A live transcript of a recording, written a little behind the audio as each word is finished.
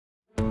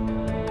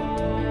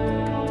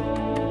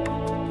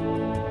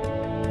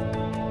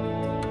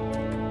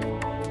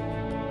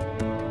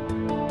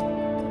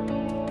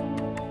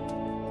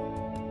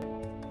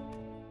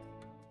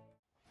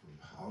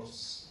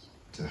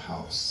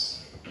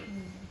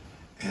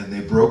and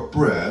they broke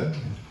bread.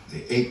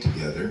 They ate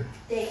together.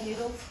 They ate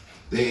noodles?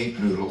 They ate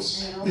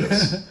noodles,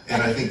 yes.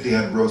 And I think they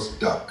had roast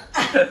duck.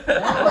 Nice.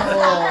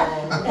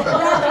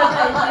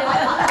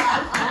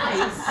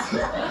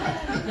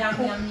 Yum,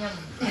 yum, yum.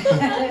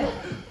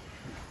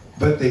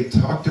 But they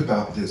talked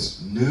about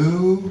this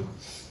new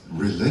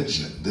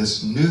religion,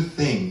 this new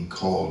thing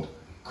called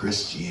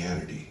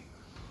Christianity,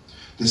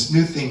 this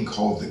new thing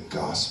called the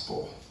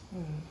gospel.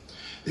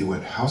 They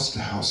went house to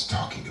house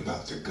talking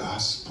about the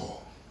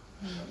gospel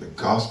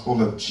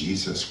of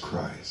Jesus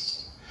Christ.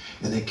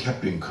 And they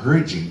kept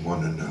encouraging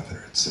one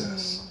another, it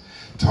says,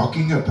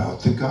 talking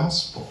about the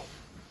gospel.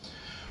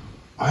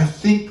 I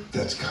think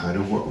that's kind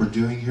of what we're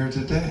doing here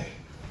today,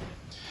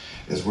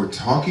 as we're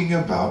talking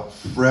about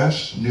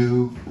fresh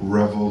new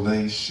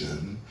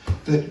revelation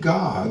that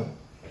God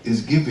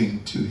is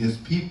giving to his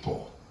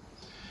people.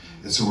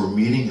 And so we're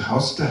meeting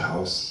house to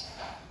house,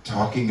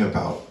 talking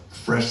about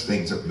fresh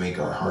things that make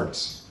our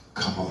hearts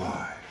come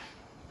alive.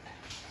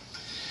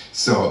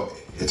 So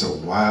it's a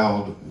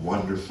wild,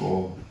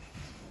 wonderful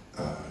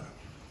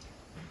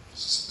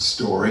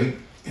story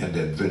and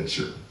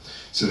adventure.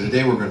 So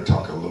today we're going to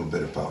talk a little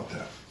bit about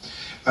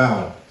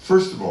that.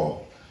 First of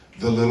all,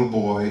 the little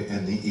boy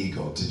and the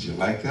eagle. Did you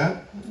like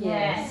that?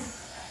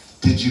 Yes.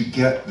 Did you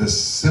get the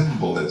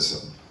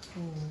symbolism?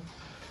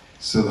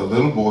 So the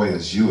little boy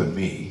is you and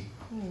me,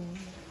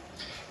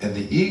 and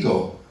the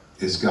eagle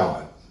is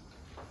God.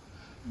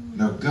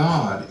 Now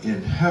God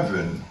in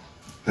heaven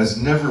has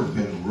never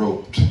been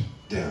roped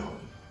down,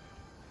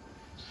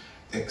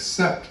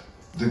 except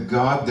the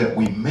God that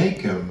we make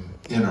him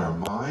in our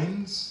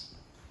minds,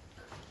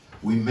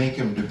 we make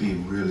him to be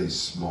really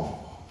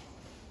small.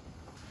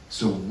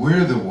 So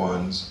we're the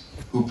ones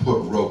who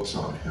put ropes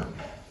on him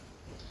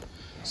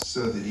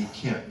so that he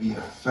can't be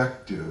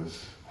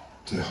effective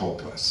to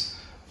help us.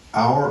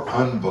 Our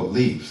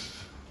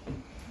unbelief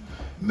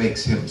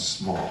makes him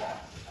small.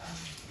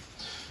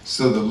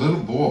 So the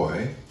little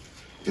boy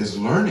is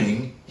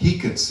learning he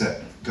could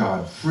set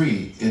God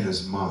free in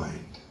his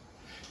mind.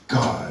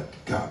 God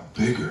got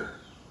bigger.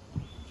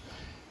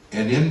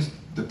 And in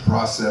the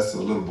process,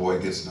 the little boy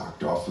gets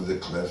knocked off of the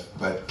cliff.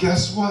 But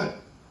guess what?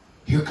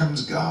 Here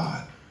comes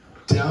God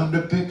down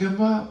to pick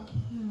him up.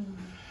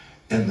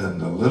 And then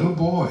the little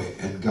boy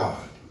and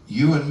God,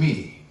 you and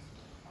me,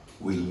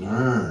 we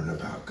learn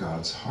about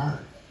God's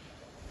heart.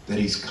 That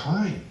he's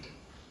kind,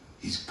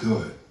 he's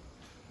good,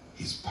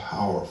 he's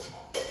powerful,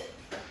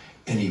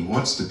 and he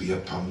wants to be a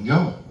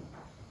pungo.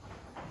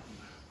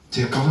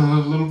 Tickling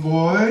a little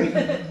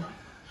boy.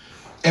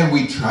 And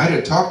we try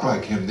to talk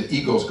like him. The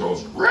eagle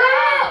goes,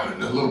 rah!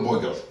 And the little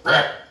boy goes,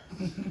 rah!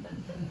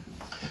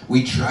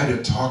 We try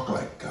to talk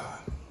like God.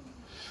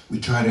 We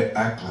try to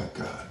act like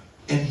God.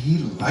 And he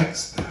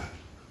likes that.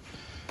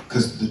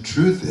 Because the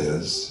truth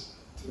is,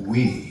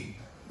 we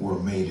were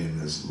made in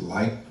his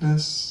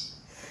likeness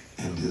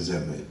and his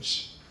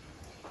image.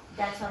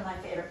 That's one of my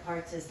favorite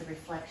parts, is the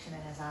reflection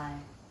in his eye.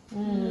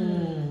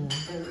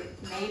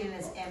 Made in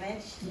his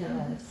image.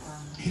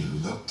 Yes. He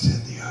looked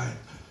in the eye.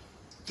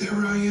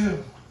 There I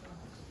am.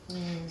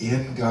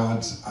 In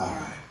God's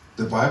eye.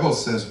 The Bible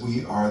says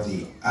we are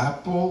the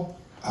apple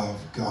of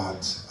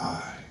God's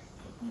eye.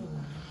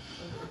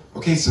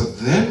 Okay, so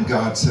then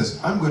God says,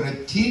 I'm going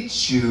to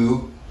teach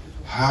you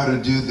how to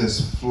do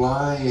this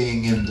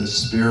flying in the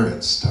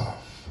spirit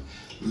stuff,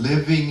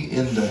 living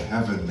in the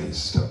heavenly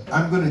stuff.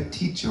 I'm going to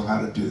teach you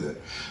how to do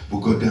that. We'll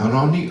go down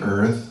on the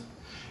earth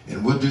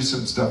and we'll do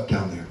some stuff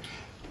down there.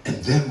 And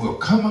then we'll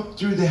come up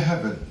through the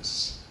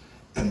heavens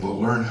and we'll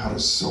learn how to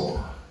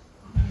soar.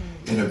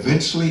 And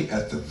eventually,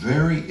 at the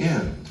very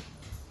end,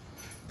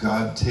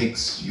 God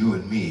takes you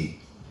and me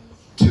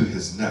to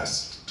his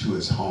nest, to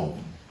his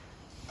home,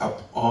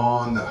 up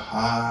on the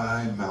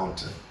high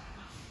mountain.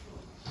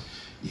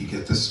 You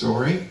get the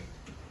story?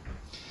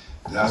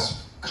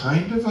 That's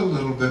kind of a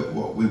little bit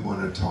what we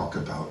want to talk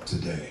about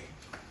today.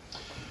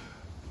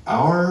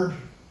 Our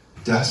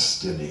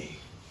destiny,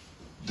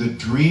 the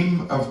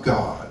dream of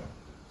God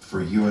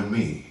for you and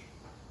me,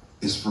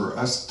 is for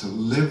us to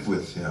live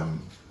with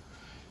him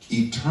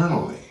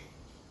eternally,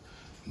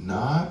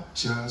 not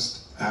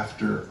just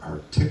after our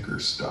ticker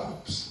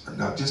stops, or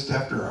not just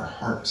after our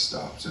heart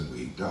stops and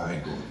we die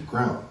and go to the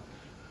ground,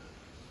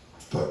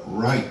 but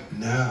right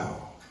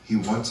now. He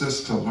wants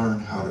us to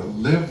learn how to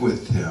live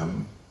with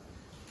him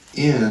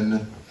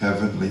in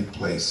heavenly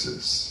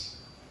places.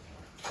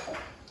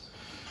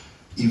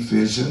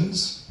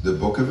 Ephesians, the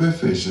book of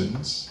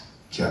Ephesians,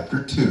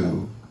 chapter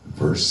 2,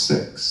 verse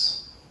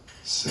 6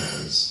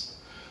 says,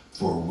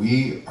 "For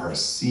we are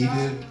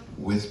seated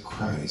with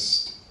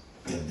Christ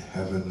in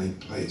heavenly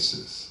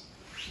places."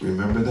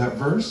 Remember that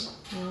verse?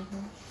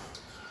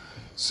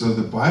 So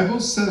the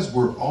Bible says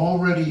we're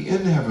already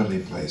in heavenly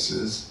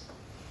places,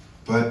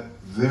 but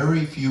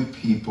very few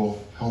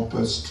people help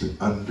us to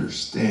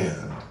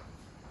understand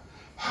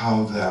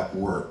how that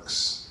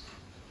works,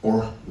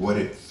 or what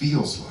it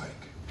feels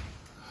like,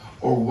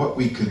 or what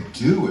we could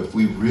do if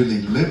we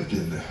really lived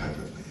in the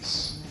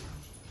heavenlies.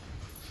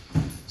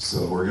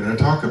 So we're going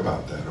to talk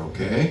about that,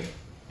 okay?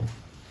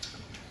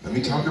 Now Let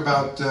me talk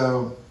about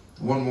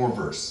one more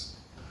verse.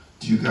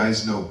 Do you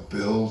guys know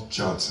Bill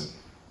Johnson?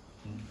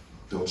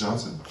 Bill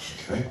Johnson,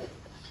 okay.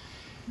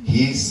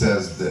 He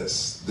says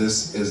this.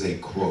 This is a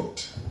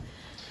quote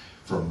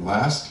from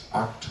last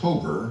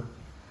October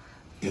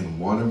in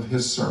one of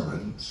his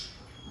sermons.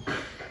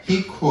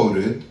 He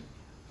quoted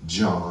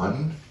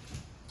John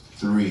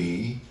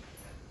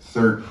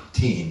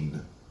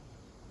 3:13.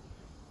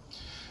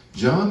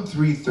 John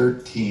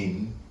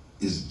 3:13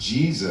 is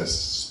Jesus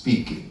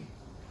speaking.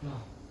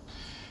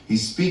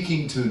 He's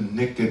speaking to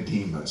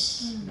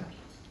Nicodemus.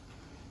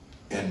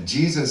 And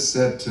Jesus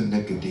said to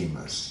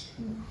Nicodemus,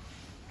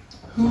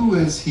 "Who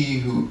is he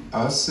who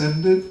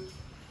ascended?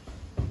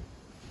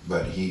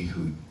 But he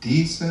who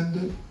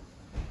descended,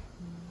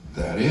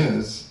 that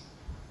is,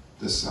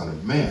 the Son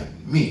of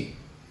Man," me.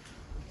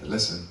 And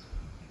listen,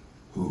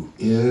 who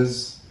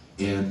is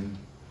in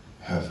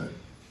heaven.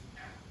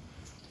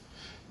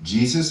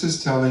 Jesus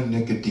is telling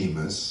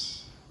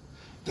Nicodemus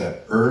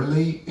that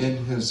early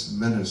in his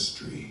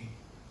ministry,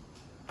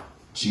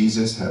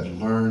 Jesus had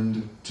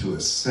learned to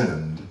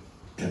ascend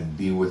and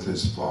be with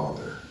his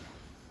Father.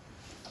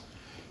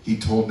 He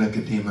told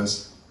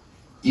Nicodemus,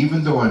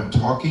 even though I'm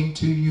talking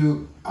to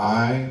you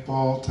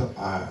eyeball to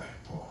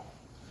eyeball,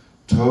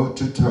 toe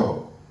to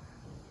toe,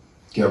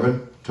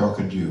 Kevin,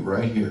 talking to you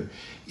right here,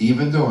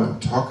 even though I'm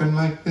talking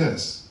like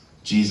this,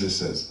 Jesus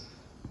says,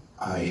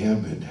 I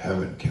am in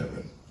heaven,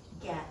 Kevin.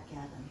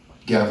 Gavin.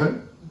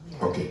 Gavin?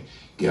 Okay.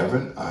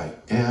 Gavin, I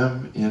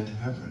am in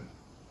heaven.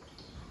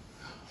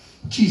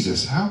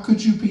 Jesus, how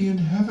could you be in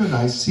heaven?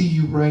 I see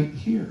you right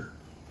here.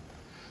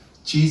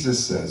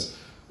 Jesus says,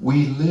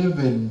 we live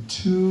in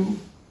two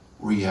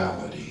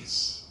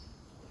realities.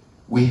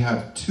 We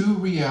have two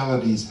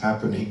realities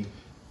happening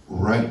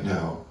right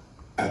now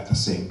at the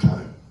same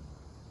time.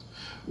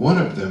 One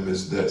of them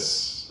is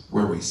this,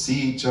 where we see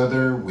each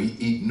other, we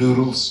eat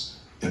noodles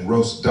and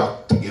roast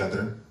duck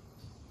together.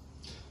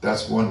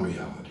 That's one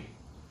reality.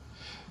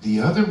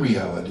 The other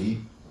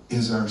reality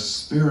is our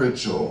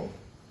spiritual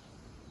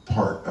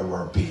part of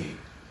our being,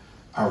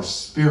 our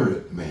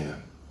spirit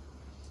man.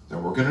 Now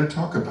we're going to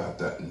talk about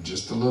that in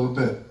just a little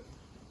bit.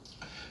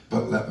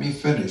 But let me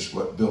finish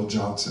what Bill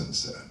Johnson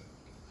said.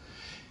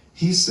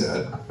 He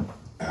said,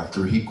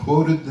 after he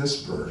quoted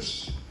this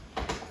verse,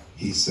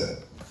 he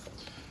said,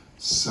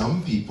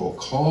 some people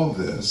call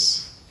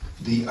this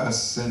the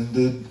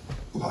ascended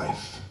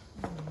life.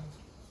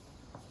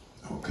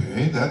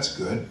 Okay, that's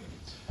good.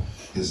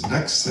 His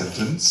next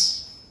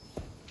sentence,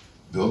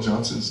 Bill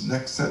Johnson's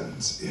next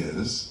sentence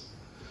is,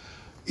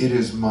 it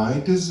is my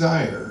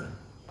desire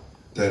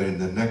that in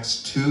the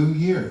next 2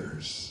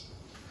 years,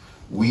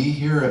 we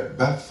here at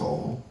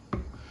Bethel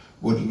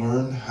would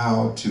learn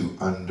how to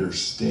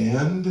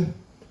understand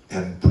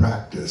and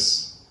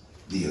practice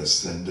the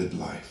ascended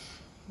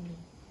life.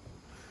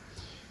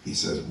 He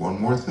says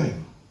one more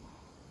thing.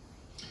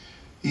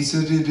 He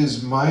said, it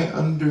is my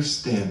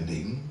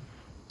understanding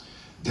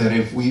that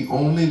if we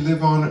only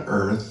live on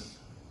earth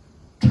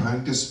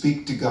trying to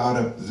speak to God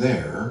up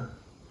there,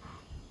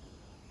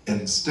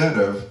 instead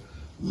of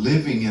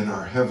living in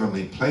our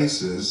heavenly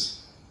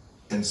places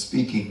and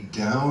speaking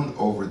down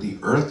over the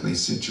earthly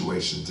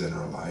situations in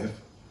our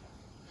life,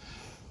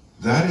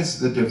 that is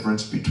the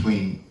difference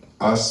between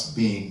us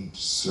being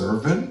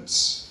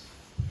servants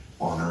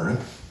on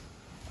earth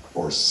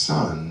or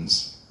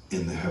sons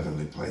in the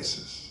heavenly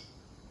places.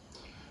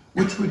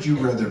 Which would you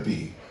rather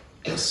be,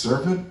 a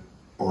servant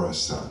or a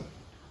son?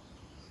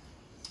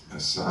 A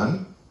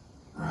son,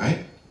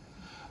 right?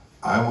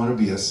 I want to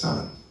be a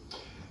son.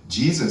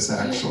 Jesus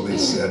actually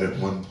said at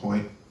one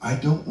point, I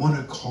don't want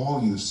to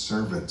call you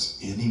servants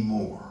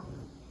anymore.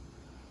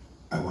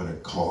 I want to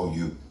call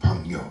you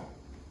pangyo,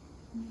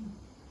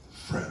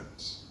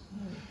 friends.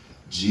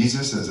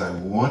 Jesus says, I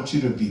want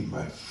you to be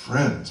my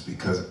friends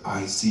because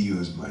I see you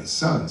as my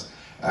sons.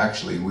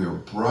 Actually, we are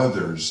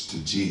brothers to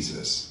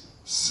Jesus,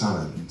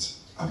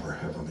 sons of our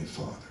Heavenly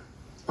Father.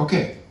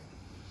 Okay.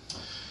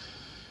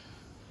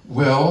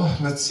 Well,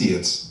 let's see.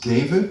 It's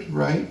David,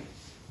 right?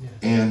 Yeah.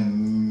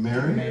 And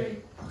Mary? Mary.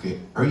 Okay.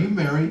 Are you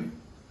married?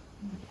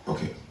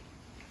 Okay.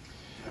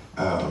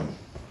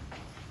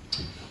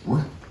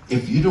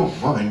 If you don't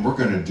mind, we're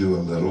going to do a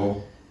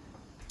little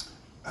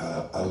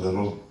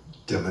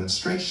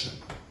demonstration.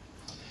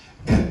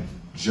 And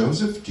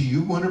Joseph, do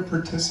you want to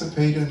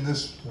participate in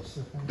this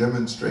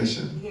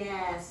demonstration?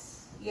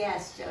 Yes,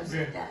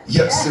 Joseph does.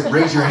 Yes,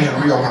 raise your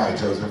hand real high,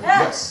 Joseph.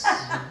 Yes.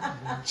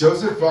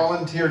 Joseph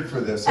volunteered for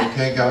this,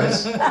 okay,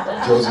 guys?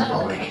 Joseph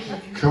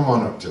volunteered. Come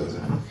on up,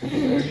 Joseph.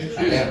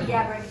 And,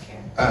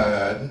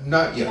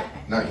 not yet.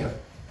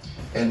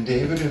 And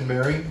David and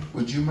Mary,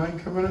 would you mind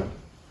coming up?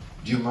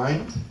 Do you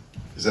mind?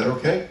 Is that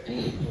okay?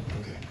 Okay.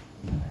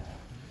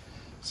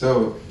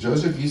 So,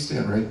 Joseph, you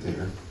stand right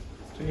there.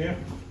 Yeah.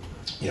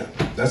 Yeah,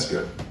 that's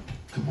good.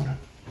 Come on up.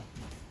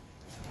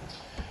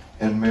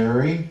 And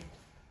Mary,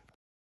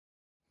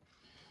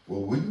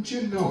 well, wouldn't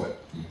you know it?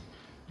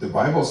 The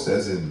Bible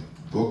says in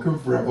Book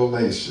of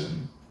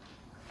Revelation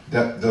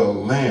that the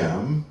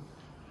Lamb,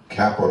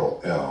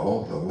 capital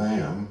L, the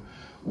Lamb,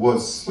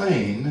 was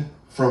slain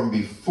from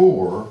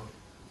before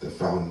the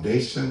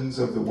foundations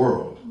of the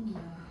world.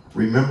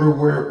 Remember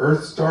where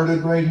earth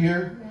started right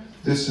here?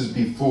 This is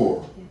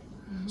before.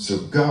 So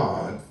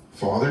God,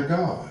 Father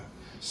God,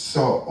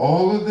 saw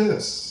all of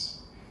this,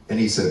 and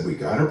he said, we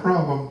got a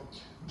problem.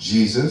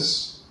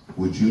 Jesus,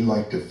 would you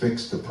like to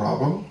fix the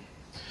problem?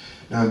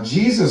 Now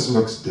Jesus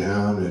looks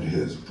down at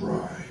his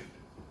bride.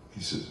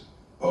 He says,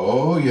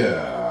 oh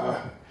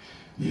yeah,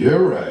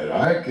 you're right.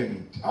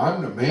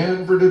 I'm the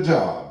man for the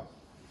job.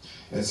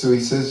 And so he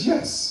says,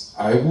 yes,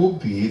 I will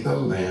be the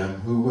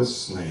lamb who was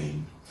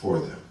slain for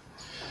them.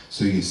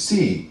 So you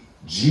see,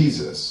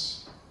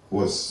 Jesus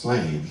was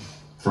slain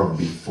from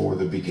before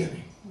the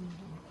beginning.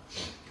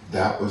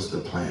 That was the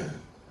plan.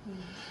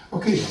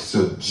 Okay,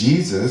 so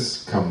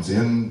Jesus comes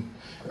in,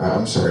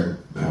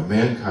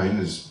 mankind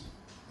is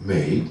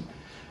made,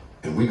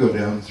 and we go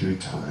down through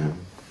time,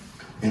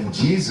 and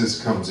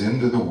Jesus comes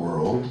into the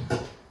world.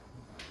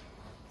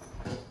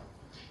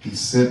 He's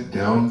sent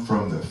down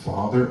from the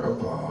Father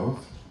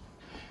above,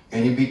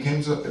 and he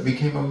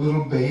became a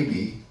little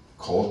baby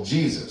called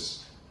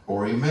Jesus,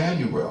 or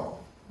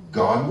Emmanuel,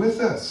 God with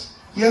us.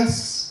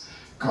 Yes,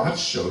 God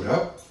showed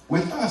up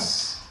with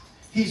us.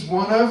 He's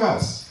one of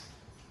us,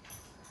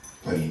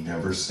 but he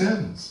never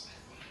sins.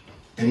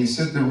 And he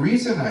said, the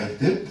reason I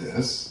did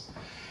this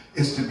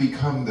is to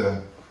become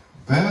the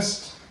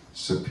best,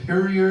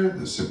 superior,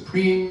 the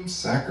supreme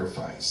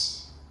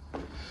sacrifice,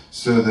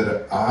 so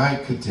that I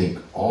could take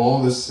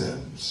all the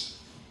sins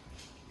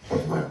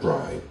of my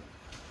bride,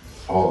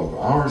 all of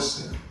our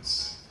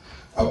sins,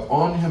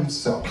 upon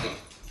himself.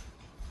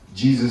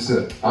 Jesus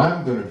said,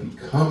 I'm going to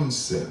become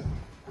sin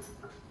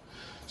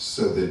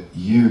so that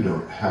you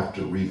don't have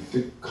to reap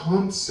the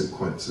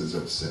consequences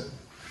of sin.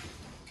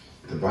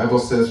 The Bible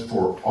says,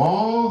 for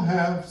all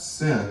have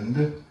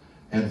sinned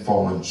and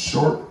fallen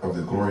short of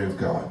the glory of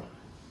God.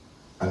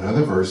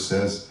 Another verse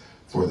says,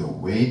 for the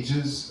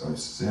wages of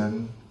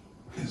sin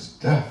is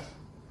death.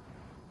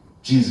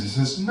 Jesus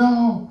says,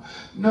 no,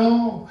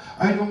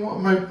 I don't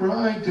want my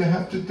bride to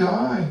have to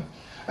die.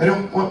 I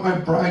don't want my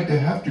bride to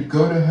have to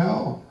go to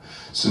hell.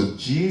 So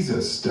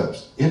Jesus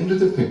steps into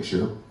the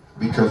picture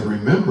because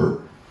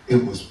remember,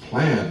 it was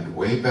planned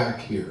way back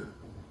here.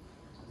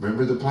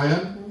 Remember the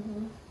plan?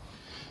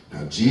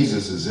 Now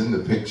Jesus is in the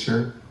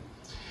picture,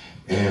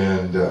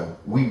 and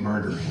we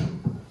murder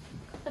him.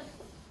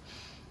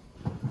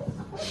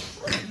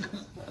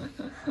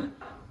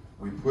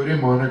 We put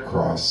him on a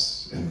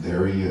cross, and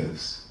there he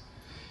is.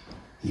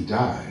 He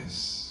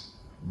dies.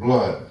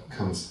 Blood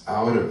comes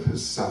out of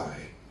his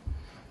side,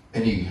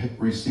 and he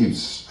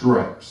receives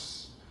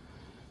stripes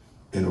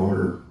in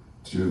order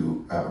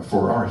to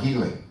for our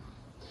healing.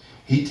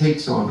 He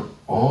takes on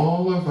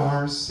all of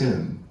our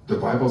sin. The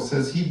Bible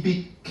says he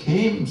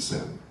became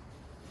sin.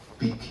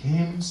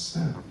 Became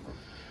sin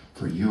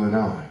for you and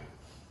I.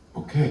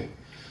 Okay.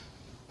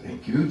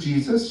 Thank you,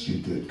 Jesus.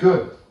 You did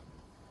good.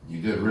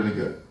 You did really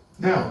good.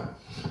 Now,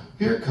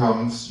 here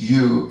comes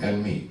you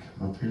and me.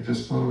 Come up here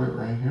just a little bit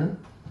right here.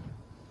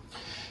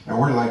 Now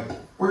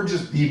we're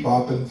just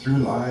bebopping through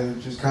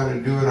life, just kind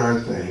of doing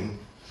our thing.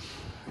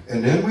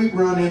 And then we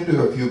run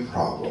into a few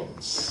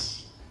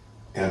problems.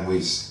 And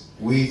we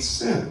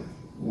sin.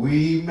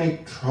 We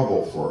make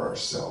trouble for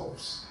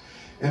ourselves.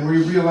 And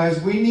we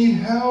realize we need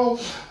help.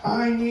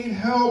 I need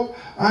help.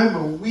 I'm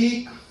a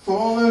weak,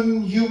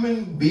 fallen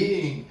human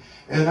being.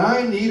 And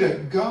I need a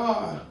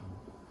God.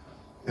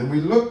 And we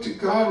look to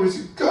God and we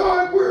say,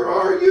 God, where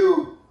are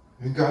you?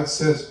 And God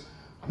says,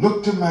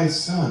 look to my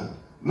son.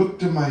 Look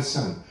to my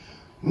son.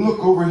 Look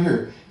over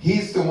here.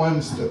 He's the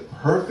one's the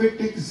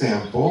perfect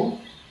example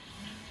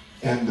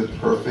and the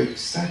perfect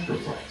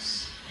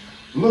sacrifice.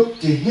 Look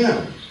to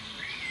him.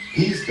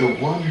 He's the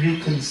one who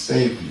can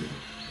save you.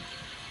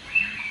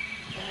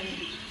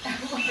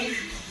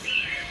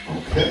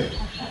 Okay.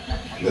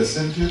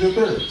 Listen to the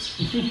birds.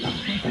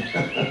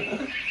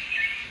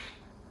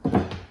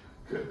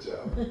 Good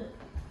job.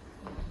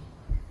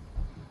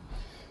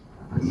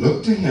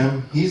 Look to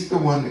him. He's the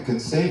one that can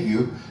save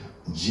you.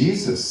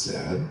 Jesus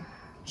said,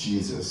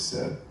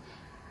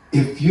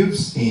 if you've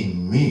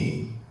seen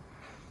me,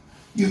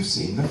 you've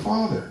seen the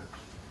Father.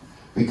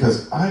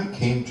 Because I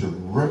came to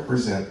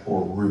represent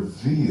or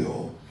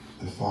reveal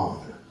the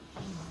Father.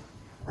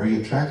 Are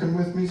you tracking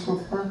with me so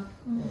far?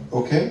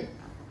 Okay?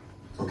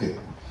 Okay.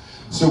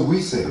 So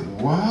we say,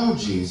 wow,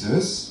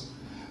 Jesus,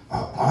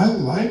 I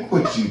like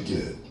what you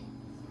did.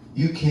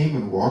 You came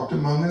and walked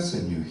among us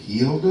and you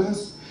healed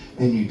us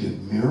and you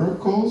did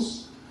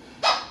miracles.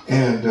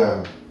 And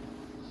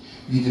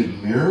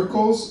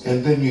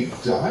then you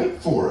died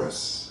for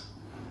us.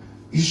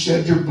 You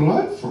shed your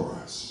blood for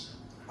us.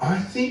 I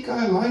think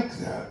I like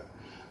that.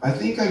 I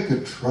think I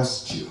could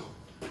trust you.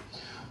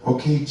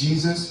 Okay,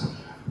 Jesus,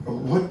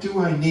 what do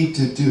I need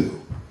to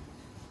do?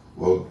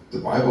 Well, the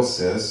Bible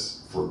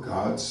says, for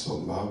God so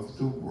loved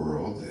the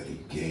world that he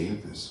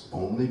gave his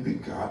only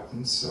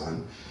begotten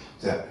Son,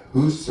 that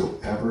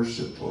whosoever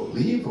should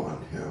believe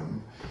on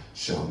him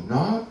shall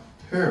not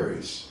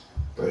perish,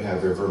 but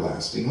have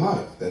everlasting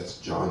life. That's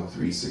John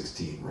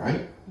 3:16,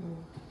 right?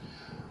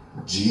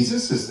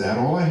 Jesus, is that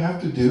all I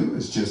have to do,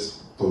 is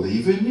just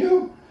believe in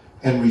you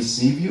and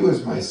receive you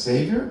as my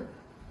Savior?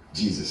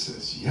 Jesus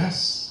says,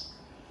 yes.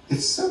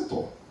 It's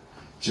simple.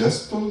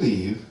 Just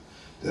believe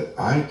that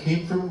I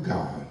came from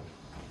God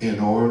in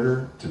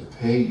order to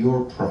pay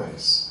your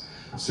price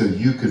so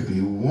you could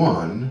be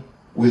one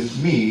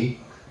with me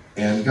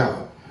and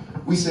God.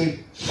 We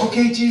say,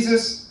 okay,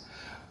 Jesus,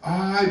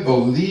 I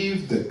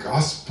believe the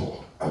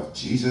gospel of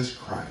Jesus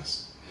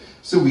Christ.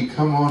 So we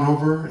come on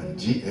over and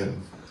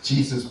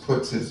Jesus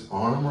puts his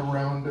arm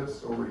around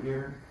us over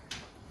here.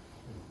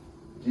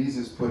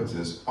 Jesus puts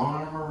his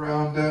arm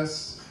around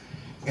us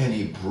and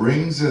he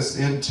brings us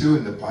into,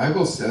 and the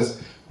Bible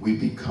says, we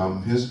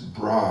become his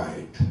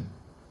bride.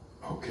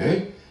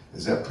 Okay?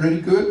 Is that pretty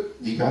good?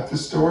 You got the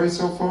story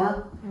so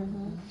far?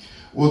 Mm-hmm.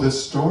 Well, the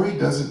story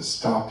doesn't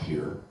stop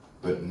here,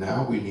 but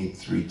now we need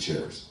 3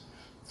 chairs.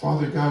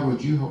 Father God,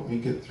 would you help me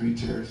get 3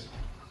 chairs?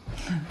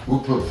 We'll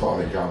put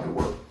Father God to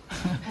work.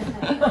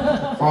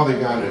 Father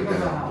God had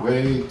been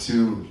way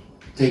too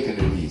taking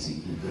it easy.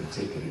 He'd been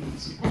taking it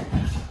easy.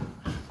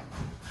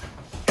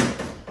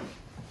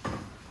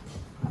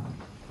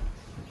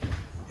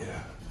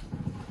 Yeah.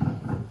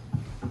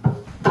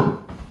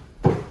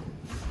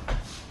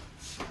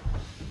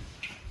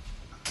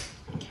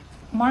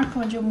 Mark,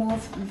 would you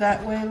move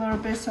that way a little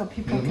bit so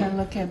people can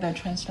look at the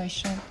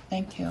translation?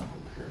 Thank you.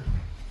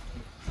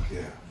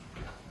 Yeah.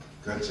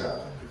 Good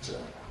job. Good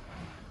job.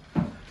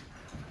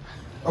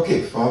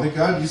 Okay, Father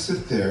God, you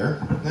sit there.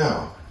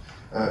 Now,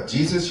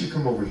 Jesus, you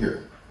come over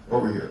here.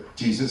 Over here.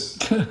 Jesus.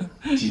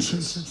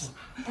 Jesus.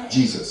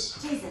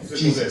 Jesus.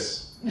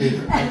 Jesus.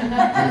 David.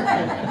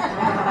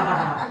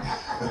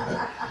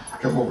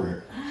 Come over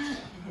here.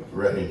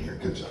 Right in here.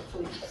 Good job.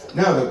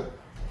 Now,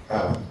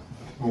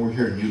 over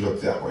here, and you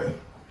look that way.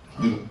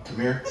 You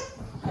come here.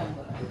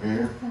 Come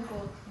here.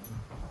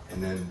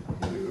 And then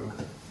you.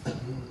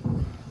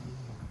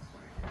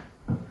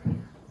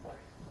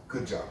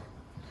 Good job.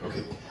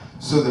 Okay.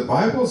 So the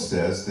Bible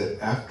says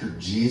that after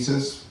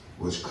Jesus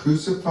was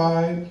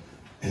crucified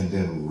and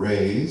then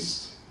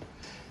raised,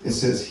 it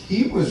says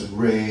he was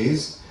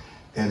raised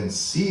and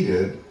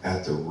seated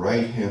at the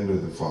right hand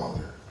of the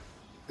Father.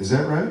 Is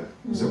that right?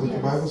 Is that what the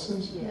Bible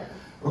says? Yeah.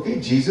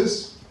 Okay,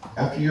 Jesus,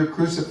 after your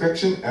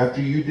crucifixion,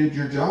 after you did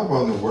your job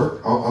on the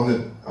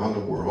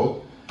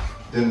world,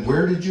 then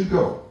where did you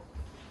go?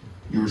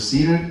 You were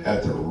seated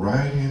at the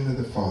right hand of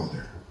the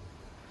Father.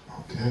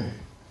 Okay,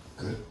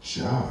 good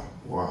job.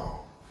 Wow.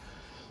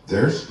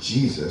 There's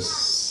Jesus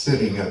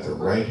sitting at the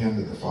right hand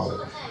of the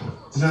Father.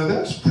 Now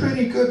that's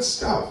pretty good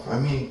stuff. I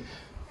mean,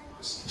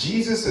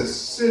 Jesus is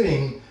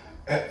sitting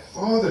at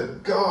Father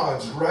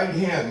God's right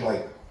hand,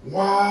 like,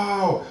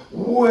 wow,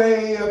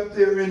 way up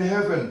there in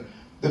heaven.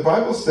 The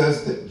Bible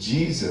says that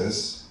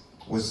Jesus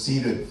was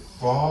seated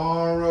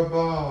far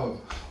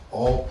above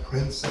all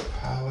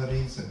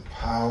principalities and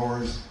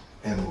powers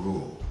and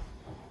rule.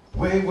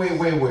 Way, way,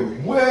 way, way,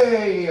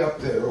 way up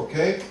there,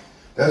 okay?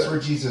 That's where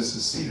Jesus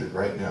is seated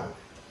right now.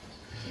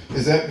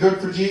 Is that good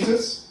for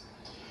Jesus?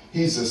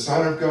 He's the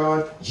Son of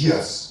God?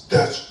 Yes,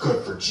 that's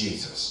good for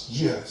Jesus.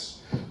 Yes.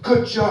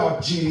 Good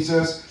job,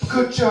 Jesus.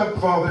 Good job,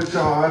 Father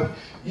God.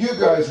 You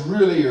guys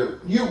really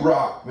you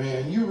rock,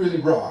 man. You really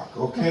rock,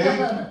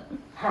 okay?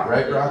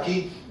 Right,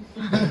 Rocky?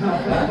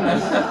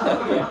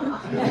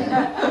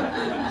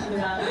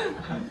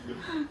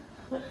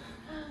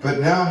 But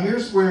now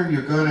here's where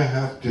you're going to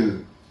have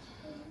to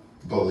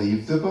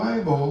believe the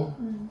Bible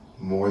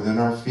more than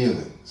our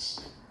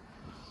feelings.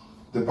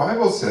 The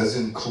Bible says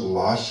in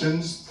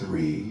Colossians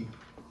 3,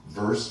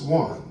 verse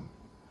 1,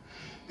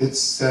 it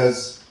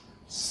says,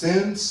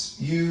 since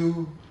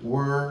you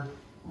were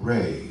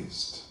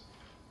raised,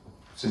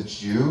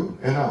 since you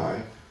and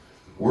I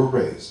were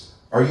raised.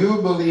 Are you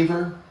a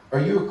believer? Are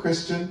you a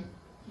Christian?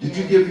 Did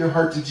you give your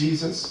heart to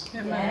Jesus?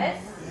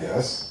 Yes.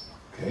 Yes.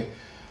 Okay.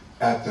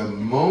 At the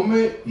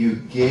moment you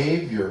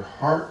gave your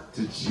heart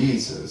to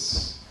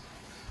Jesus,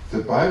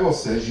 the Bible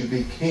says you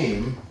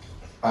became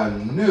a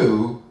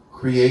new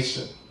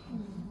creation.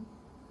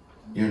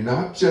 You're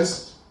not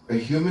just a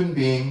human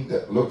being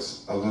that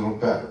looks a little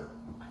better.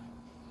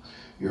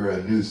 You're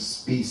a new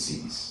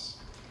species.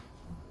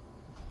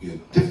 You're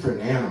a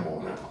different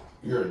animal now.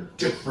 You're a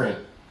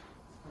different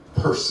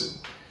person.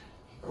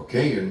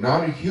 Okay? You're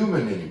not a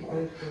human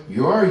anymore.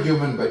 You are a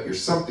human, but you're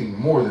something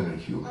more than a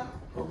human.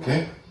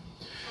 Okay?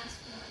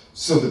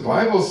 So the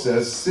Bible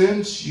says,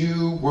 since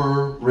you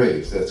were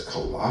raised, that's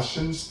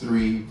Colossians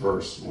 3,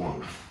 verse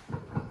 1.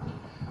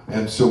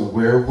 And so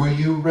where were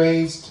you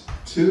raised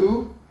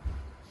to?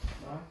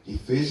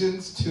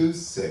 Ephesians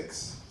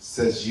 2:6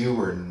 says you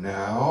were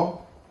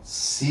now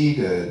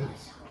seated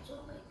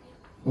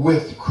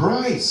with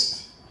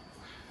Christ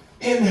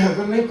in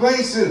heavenly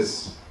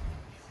places.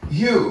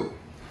 You,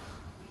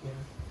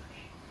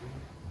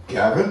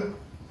 Gavin,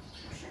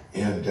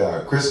 and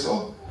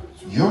Crystal,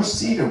 you're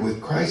seated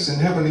with Christ in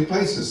heavenly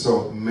places.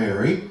 So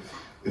Mary,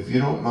 if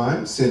you don't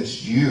mind,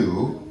 since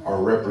you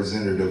are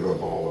representative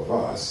of all of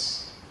us,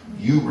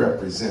 you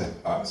represent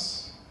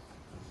us.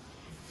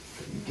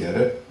 You get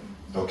it?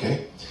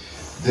 Okay.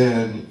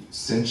 then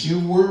since you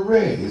were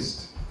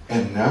raised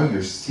and now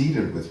you're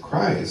seated with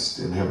Christ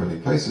in heavenly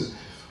places,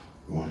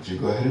 why don't you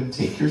go ahead and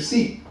take your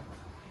seat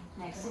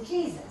Next to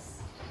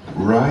Jesus.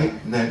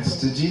 right next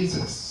to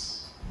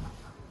Jesus.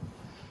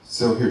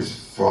 So here's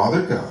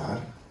Father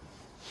God,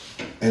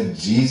 and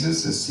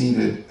Jesus is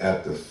seated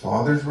at the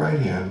Father's right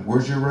hand.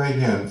 Where's your right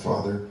hand,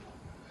 Father?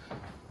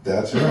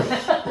 That's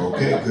right.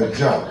 Okay, good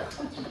job.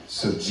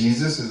 So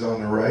Jesus is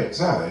on the right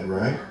side,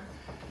 right?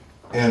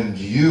 And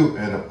you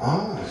and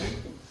I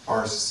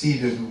are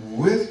seated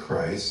with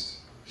Christ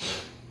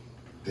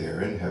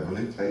there in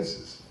heavenly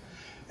places.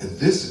 And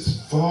this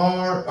is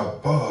far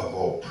above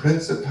all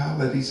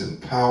principalities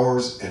and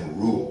powers and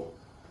rule.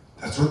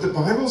 That's what the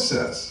Bible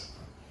says.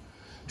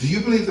 Do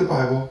you believe the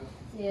Bible?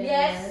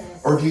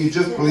 Yes. Or do you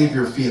just believe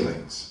your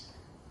feelings?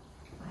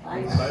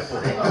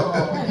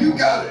 You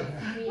got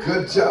it.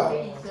 Good job.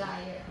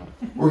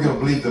 We're going to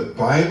believe the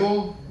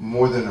Bible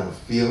more than our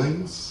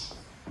feelings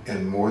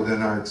and more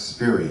than our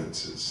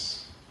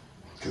experiences.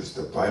 Because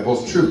the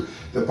Bible's true.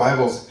 The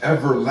Bible's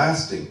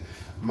everlasting.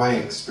 My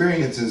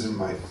experiences and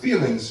my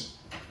feelings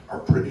are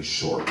pretty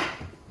short.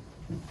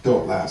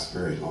 Don't last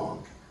very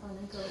long.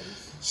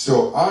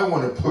 So I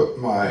want to put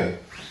my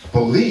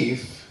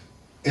belief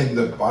in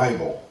the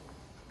Bible.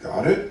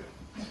 Got it?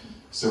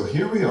 So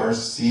here we are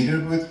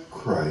seated with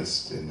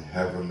Christ in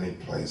heavenly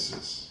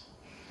places.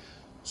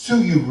 So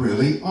you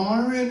really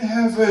are in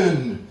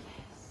heaven.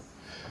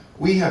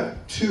 We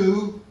have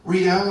two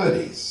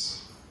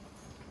realities.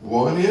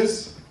 One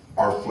is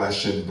our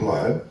flesh and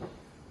blood,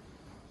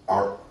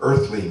 our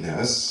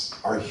earthliness,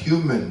 our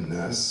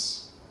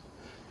humanness.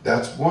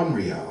 That's one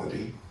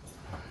reality.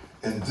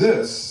 And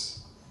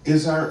this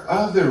is our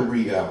other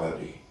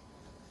reality.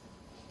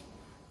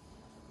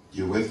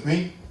 You with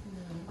me?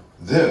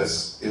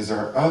 This is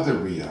our other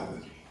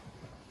reality.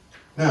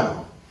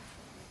 Now,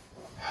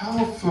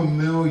 how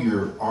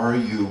familiar are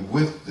you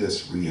with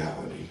this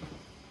reality?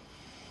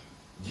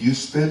 Do you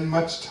spend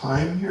much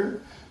time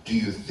here? Do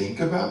you think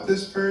about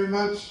this very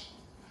much?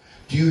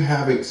 Do you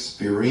have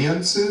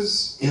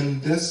experiences in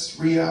this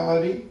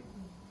reality?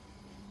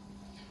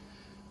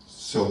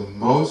 So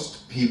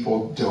most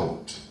people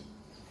don't.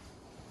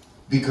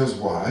 Because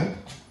why?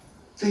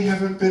 They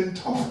haven't been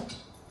taught.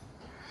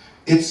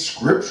 It's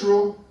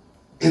scriptural.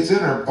 It's in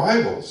our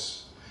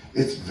Bibles.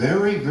 It's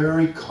very,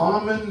 very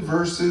common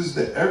verses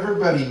that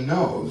everybody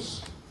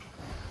knows,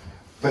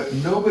 but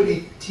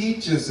nobody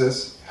teaches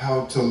us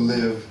how to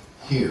live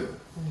here.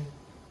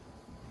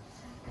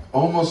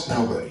 Almost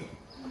nobody.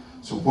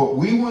 So what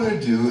we want to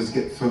do is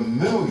get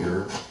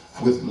familiar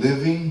with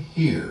living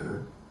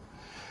here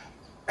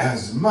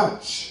as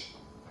much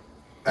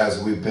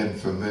as we've been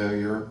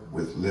familiar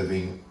with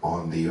living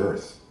on the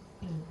earth,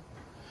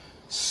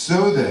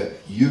 so that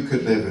you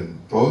could live in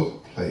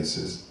both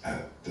places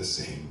at the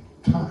same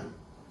time.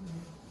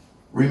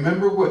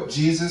 Remember what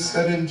Jesus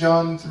said in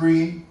John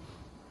 3?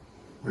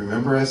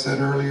 Remember I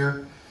said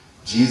earlier?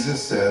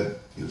 Jesus said,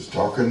 he was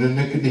talking to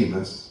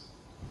Nicodemus,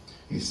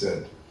 he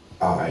said,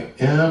 I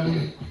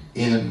am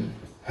in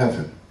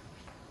heaven.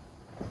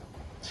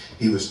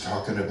 He was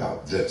talking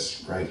about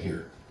this right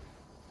here.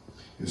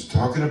 He was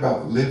talking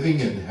about living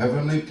in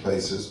heavenly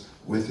places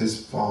with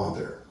his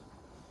Father.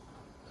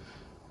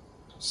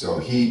 So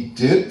he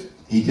did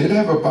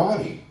have a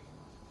body,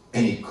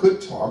 and he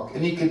could talk,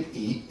 and he could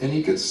eat, and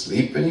he could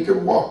sleep, and he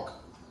could walk.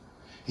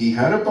 He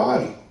had a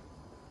body,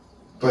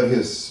 but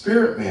his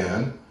spirit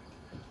man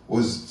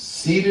was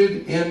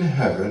seated in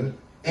heaven,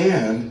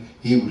 and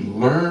he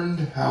learned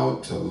how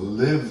to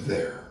live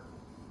there.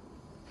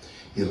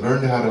 He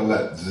learned how to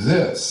let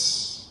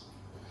this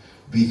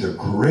be the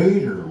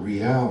greater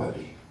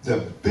reality, the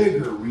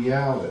bigger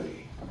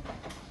reality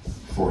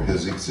for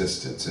his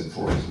existence and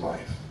for his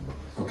life.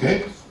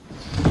 Okay?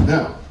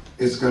 Now,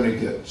 it's going to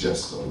get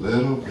just a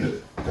little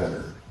bit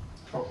better.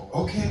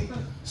 Okay,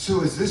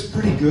 so is this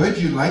pretty good?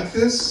 You like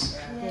this?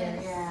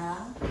 Yes.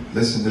 Yeah.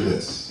 Listen to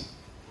this.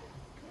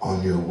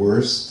 On your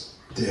worst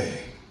day,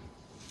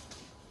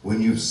 when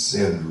you've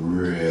sinned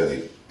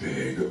really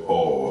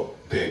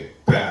big,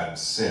 bad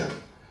sin,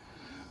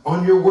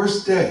 on your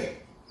worst day,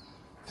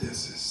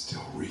 this is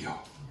still real.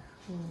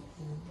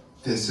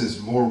 This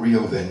is more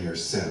real than your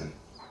sin.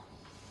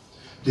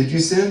 Did you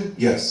sin?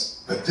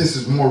 Yes, but this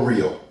is more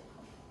real.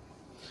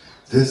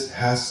 This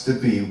has to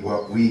be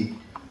what we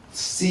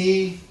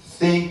see,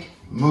 think,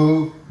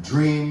 move,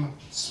 dream,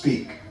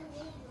 speak.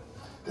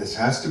 This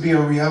has to be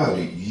a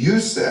reality. You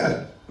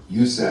said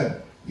you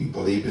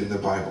believed in the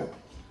Bible.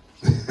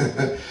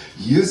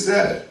 You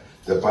said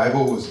the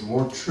Bible was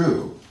more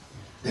true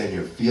than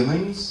your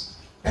feelings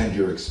and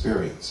your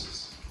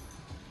experiences.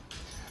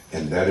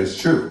 And that is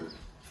true.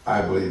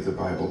 I believe the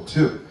Bible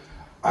too.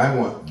 I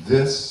want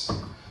this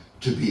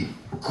to be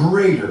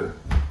greater,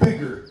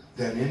 bigger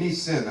than any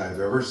sin I've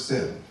ever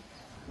sinned.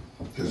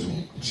 Because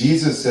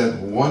Jesus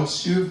said,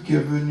 once you've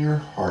given your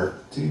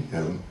heart to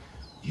him,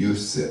 you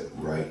sit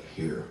right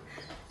here.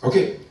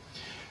 Okay,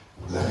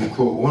 let me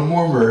quote one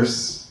more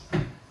verse.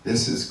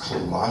 This is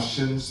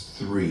Colossians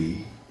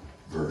 3,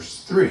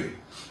 verse 3.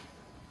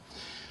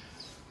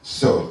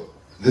 So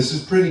this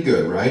is pretty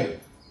good, right?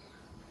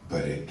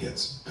 But it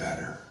gets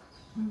better.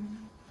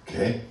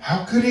 Okay?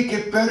 How could it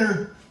get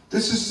better?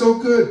 This is so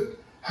good.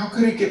 How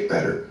could it get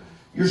better?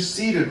 You're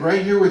seated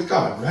right here with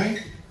God,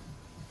 right?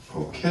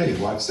 Okay,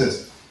 watch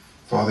this.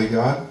 Father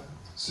God,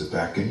 sit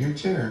back in your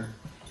chair.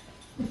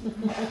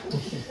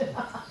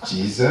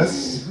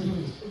 Jesus,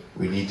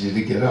 we need you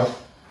to get up.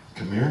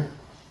 Come here.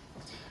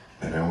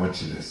 And I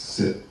want you to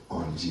sit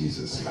on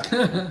Jesus' lap.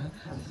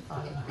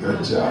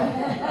 Good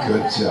job.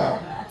 Good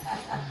job.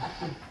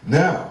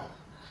 Now,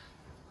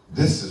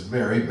 this is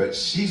Mary, but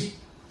she's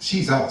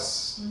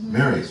us.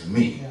 Mary's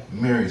me.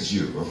 Mary's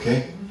you,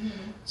 okay?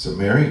 So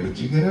Mary, would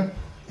you get up?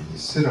 And you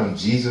sit on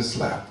Jesus'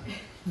 lap.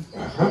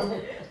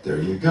 There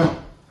you go.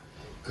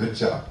 Good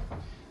job.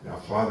 Now,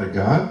 Father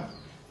God,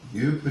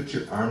 you put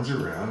your arms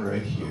around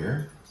right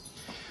here.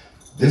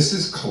 This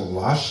is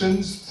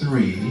Colossians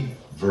 3,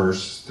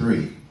 verse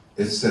 3.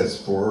 It says,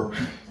 for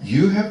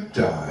you have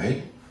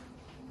died,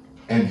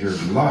 and your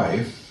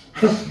life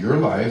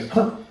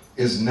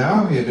is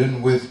now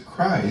hidden with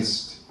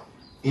Christ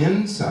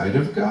inside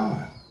of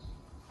God.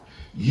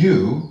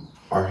 You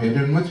are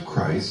hidden with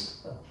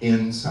Christ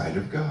inside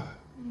of God.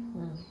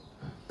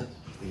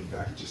 Lean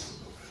back just a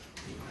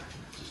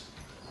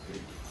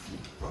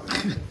little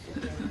bit.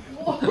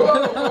 Whoa.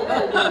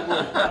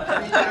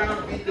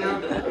 Be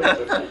down.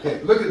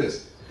 Okay, look at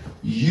this.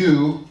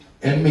 You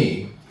and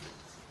me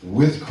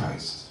with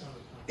Christ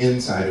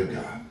inside of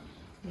God.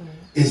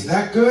 Is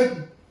that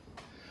good?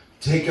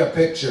 Take a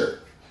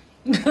picture.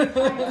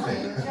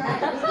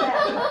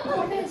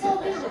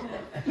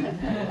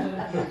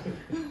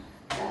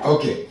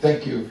 Okay,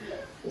 thank you.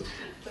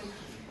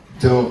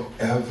 Don't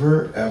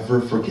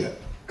ever forget.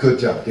 Good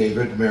job,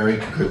 David,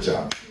 Mary, good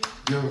job.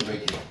 You're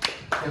making it.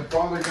 And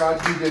Father God,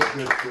 you did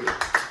good too.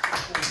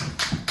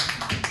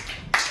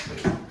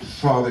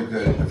 Father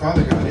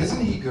God,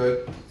 isn't he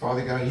good?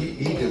 Father God,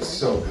 he did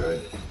so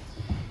good.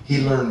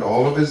 He learned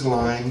all of his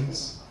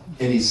lines,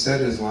 and he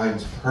said his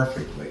lines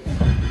perfectly.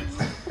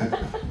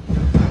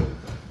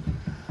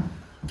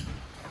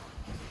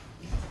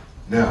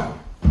 Now,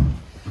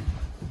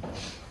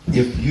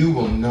 if you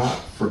will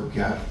not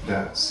forget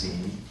that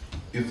scene,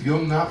 if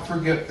you'll not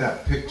forget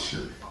that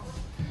picture,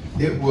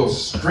 it will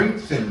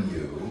strengthen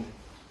you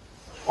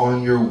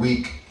on your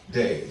weak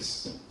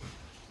days.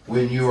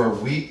 When you are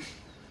weak,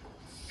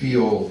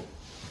 feel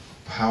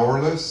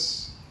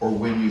powerless, or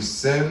when you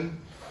sin,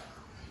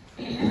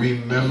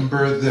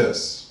 remember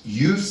this.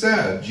 You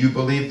said you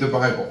believe the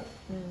Bible.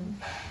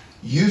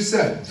 You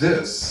said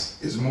this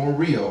is more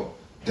real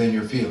than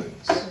your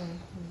feelings.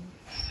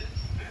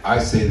 I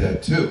say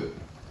that too.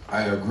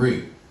 I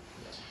agree.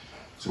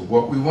 So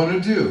what we want to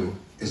do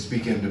is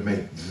begin to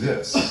make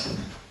this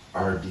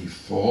our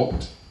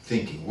default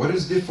thinking. What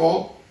is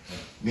default?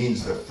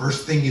 Means the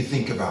first thing you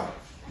think about.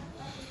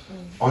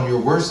 On your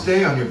worst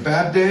day, on your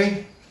bad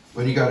day,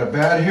 when you got a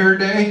bad hair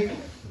day.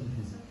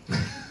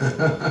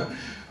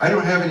 I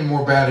don't have any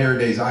more bad hair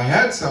days. I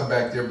had some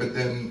back there, but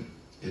then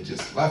it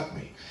just left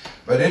me.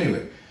 But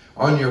anyway,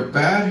 on your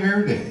bad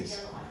hair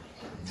days,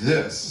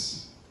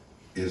 this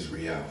is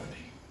reality.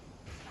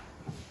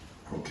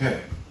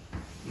 Okay.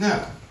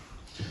 Now,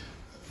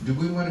 do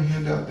we want to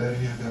hand out that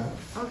handout?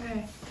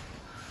 Okay.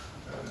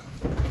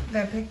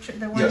 That picture,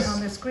 the one Yes.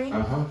 on the screen?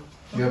 Uh-huh.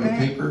 Do you have a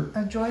paper?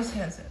 Joyce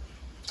has it.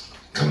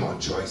 Come on,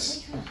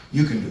 Joyce.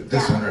 You can do it.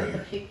 This one right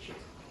here. Picture.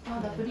 Oh,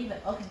 the believe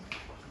it. Okay.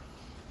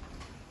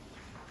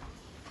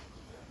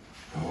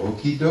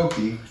 Okie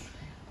dokie.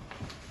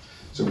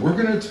 So we're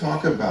going to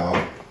talk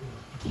about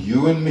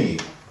you and me.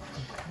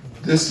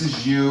 This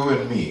is you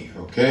and me,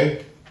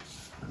 okay?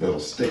 Little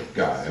stick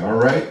guy, all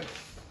right?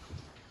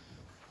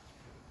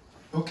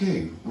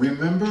 Okay,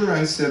 remember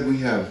I said we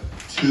have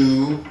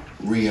two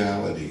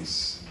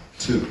realities.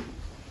 Two.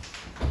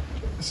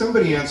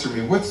 Somebody answer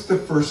me, what's the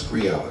first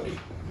reality?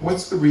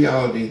 What's the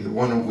reality, the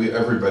one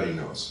everybody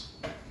knows?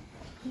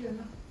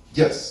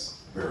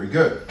 Yes, very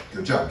good.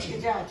 Good job, Gene.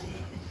 Good job,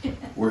 Gene.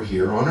 We're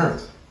here on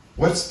earth.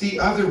 What's the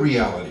other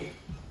reality?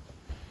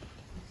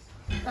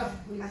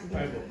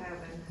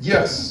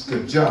 Yes,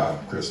 good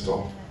job,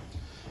 Crystal.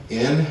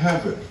 In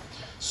heaven.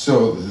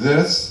 So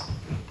this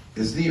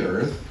is the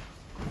earth,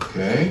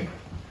 okay?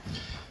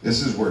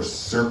 This is where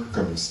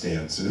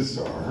circumstances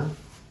are.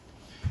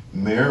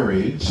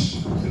 Marriage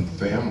and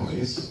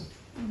families.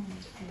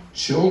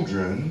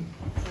 Children.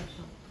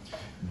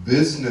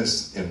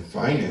 Business and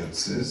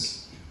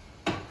finances.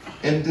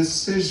 And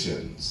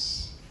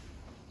decisions.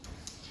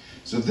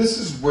 So this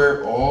is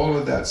where all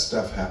of that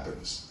stuff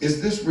happens.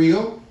 Is this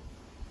real?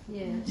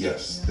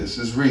 Yes, this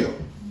is real.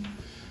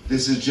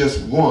 This is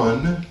just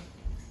one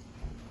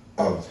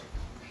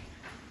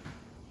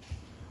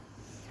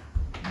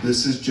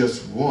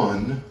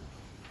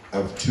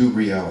of two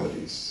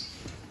realities.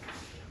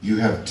 You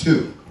have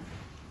two.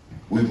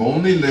 We've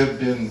only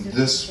lived in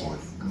this one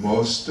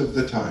most of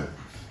the time.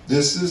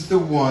 This is the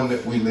one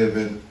that we live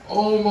in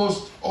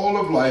almost all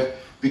of life,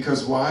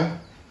 because why?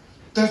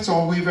 That's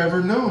all we've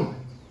ever known.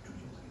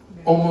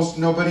 Almost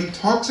nobody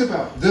talks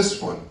about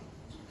this one.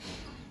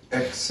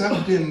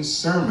 except in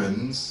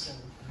sermons,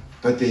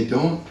 but they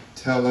don't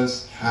tell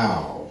us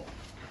how.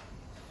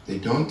 They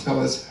don't tell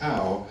us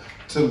how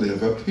to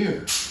live up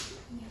here.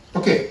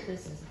 Okay,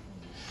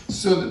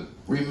 so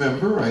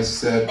remember I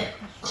said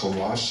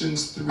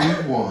Colossians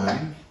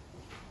 3:1,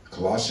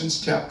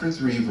 Colossians chapter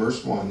 3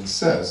 verse 1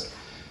 says,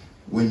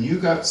 when you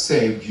got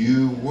saved,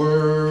 you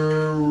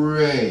were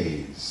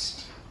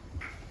raised.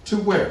 To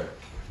where?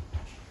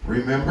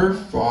 Remember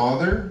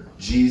Father,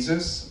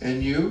 Jesus,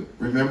 and you?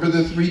 Remember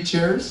the three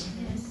chairs?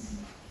 Yes.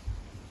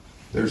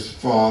 There's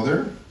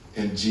Father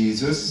and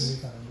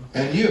Jesus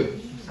and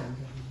you.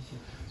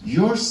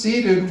 You're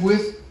seated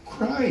with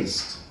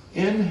Christ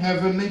in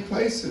heavenly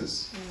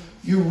places.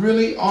 You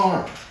really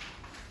are.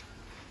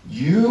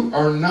 You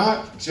are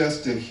not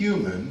just a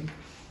human.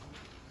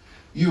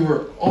 You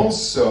are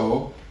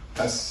also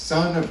a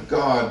son of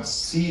God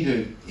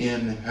seated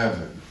in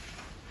heaven.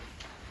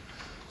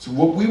 So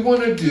what we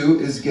want to do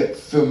is get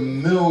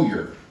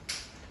familiar,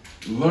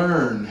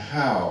 learn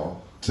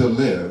how to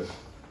live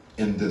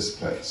in this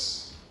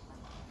place.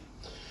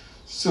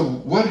 So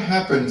what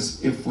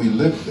happens if we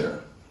live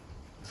there?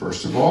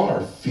 First of all,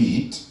 our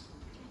feet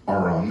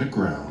are on the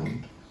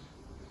ground,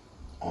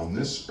 on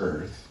this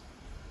earth.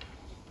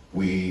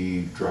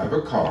 We drive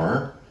a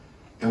car,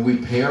 and we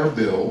pay our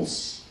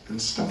bills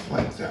and stuff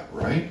like that,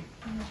 right?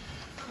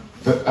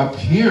 But up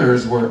here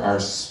is where our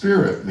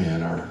spirit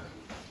man,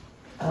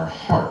 our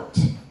heart,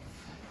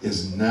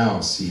 is now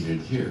seated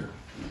here.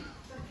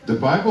 The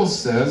Bible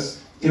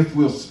says if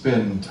we'll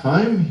spend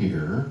time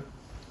here,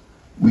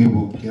 we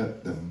will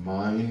get the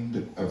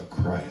mind of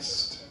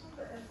Christ.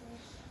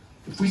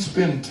 If we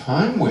spend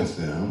time with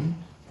Him,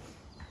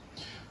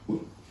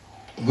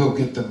 we'll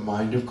get the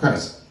mind of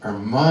Christ. Our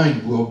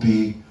mind will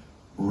be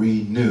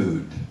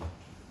renewed.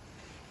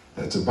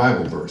 That's a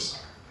Bible verse.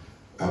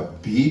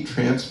 Be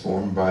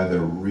transformed by the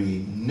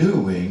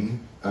renewing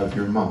of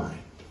your mind.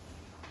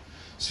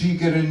 So you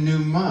get a new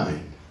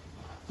mind.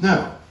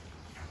 Now,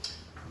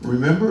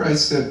 remember I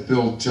said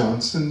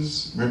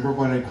remember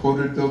when I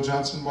quoted Bill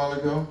Johnson a while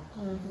ago?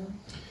 Mm-hmm.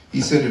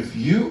 He said, if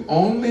you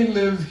only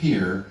live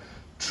here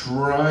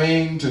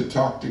trying to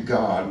talk to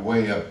God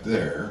way up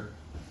there,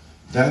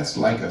 that's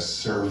like a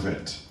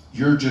servant.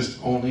 You're just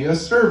only a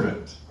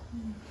servant.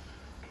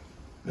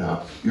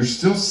 Now, you're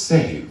still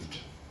saved.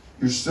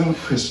 You're still a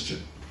Christian.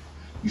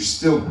 You're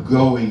still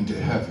going to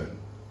heaven.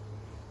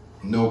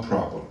 No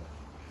problem.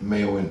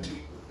 Meo inti.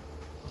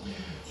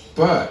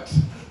 But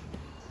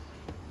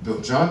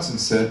Bill Johnson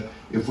said,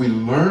 if we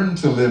learn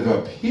to live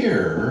up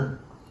here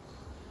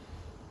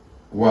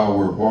while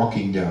we're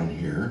walking down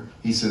here,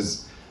 he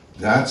says,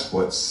 that's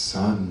what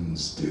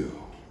sons do.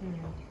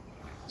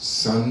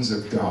 Sons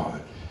of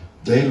God.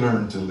 They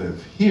learn to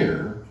live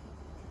here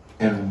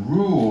and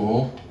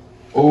rule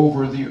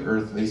over the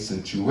earthly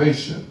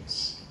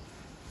situations.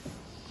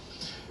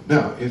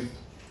 Now,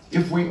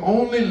 if we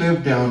only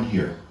live down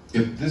here,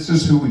 if this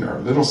is who we are,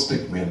 little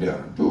stick man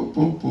down, boom,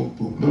 boom, boom,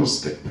 boom, little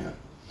stick man,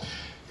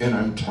 and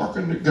I'm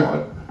talking to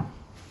God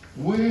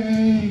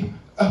way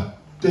up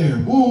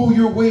there. Oh,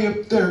 you're way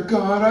up there,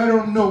 God. I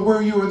don't know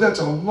where you are. That's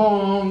a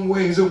long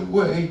ways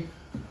away.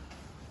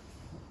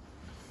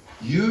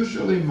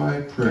 Usually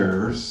my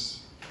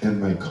prayers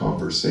and my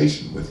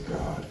conversation with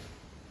God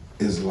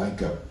is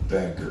like a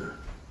beggar.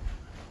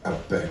 A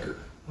beggar.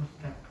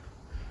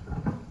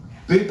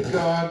 Big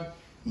God,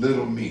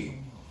 little me.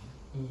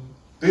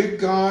 Big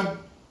God,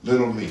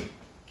 little me.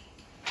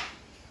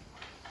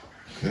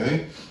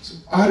 Okay? So,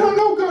 I don't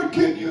know, God,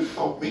 can you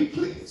help me,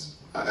 please?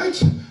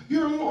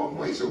 You're a long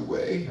ways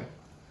away.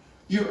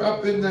 You're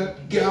up in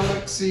that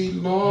galaxy,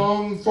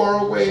 long,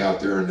 far away out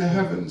there in the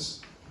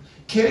heavens.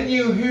 Can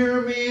you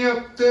hear me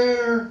up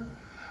there?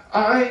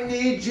 I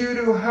need you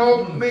to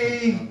help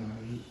me.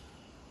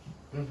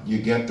 You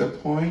get the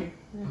point?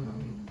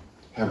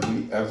 Have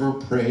we ever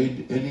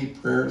prayed any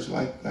prayers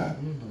like that?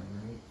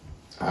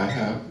 I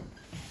have.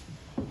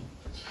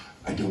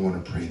 I don't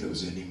want to pray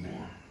those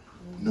anymore.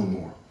 No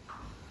more.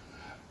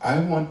 I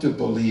want to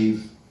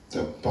believe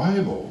the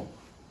Bible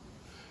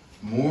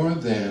more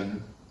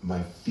than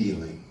my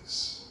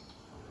feelings.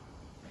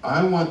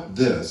 I want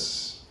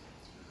this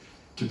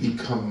to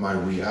become my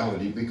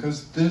reality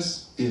because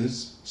this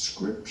is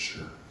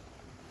Scripture.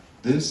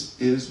 This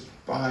is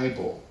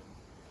Bible.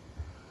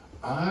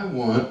 I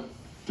want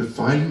to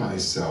find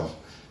myself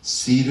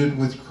seated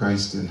with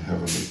Christ in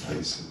heavenly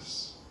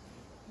places.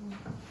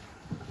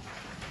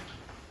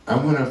 I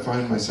want to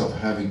find myself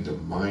having the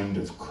mind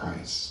of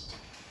Christ.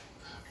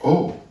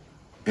 Oh,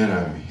 and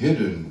I'm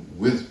hidden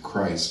with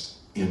Christ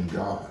in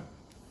God.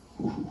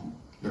 Ooh,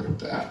 look at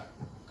that.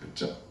 Good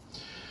job.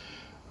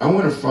 I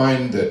want to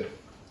find that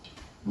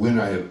when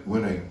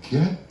I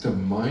get the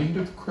mind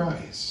of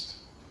Christ,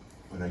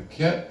 when I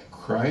get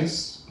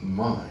Christ's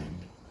mind,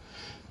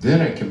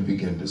 then I can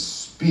begin to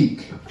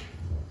speak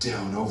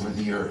down over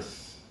the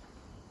earth.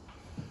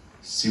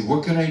 See,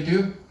 what can I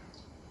do?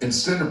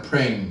 Instead of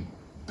praying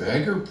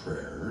beggar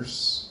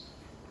prayers,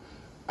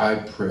 I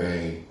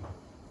pray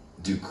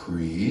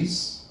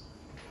decrees,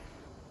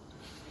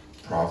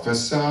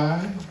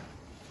 prophesy,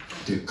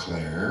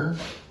 declare,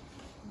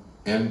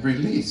 and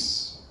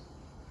release.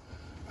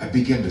 I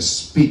begin to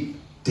speak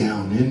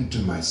down into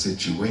my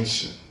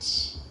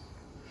situations.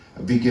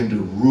 I begin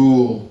to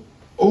rule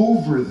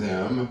over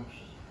them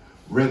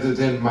rather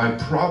than my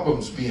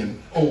problems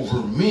being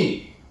over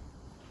me.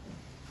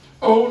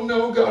 Oh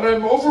no, God,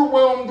 I'm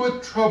overwhelmed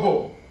with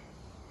trouble.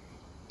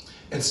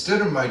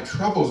 Instead of my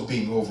troubles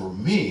being over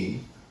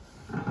me,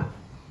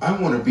 I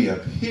want to be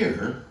up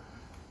here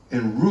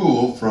and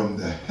rule from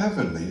the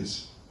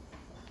heavenlies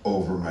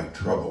over my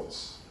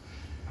troubles.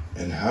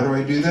 And how do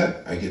I do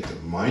that? I get the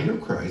mind of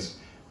Christ,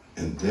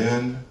 and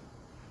then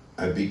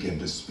I begin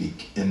to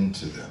speak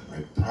into them.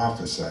 I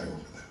prophesy over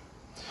them.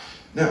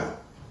 Now,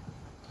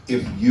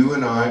 if you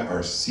and I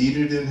are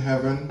seated in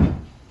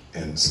heaven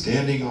and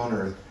standing on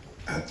earth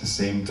at the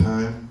same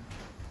time,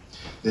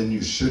 then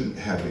you shouldn't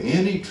have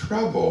any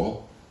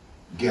trouble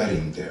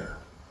getting there.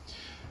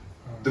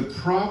 The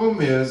problem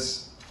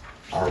is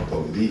our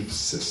belief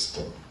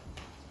system.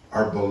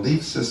 Our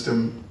belief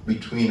system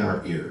between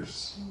our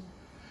ears.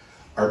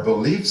 Our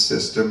belief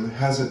system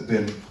hasn't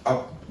been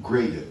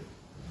upgraded.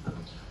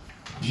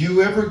 Do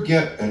you ever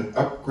get an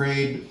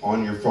upgrade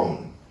on your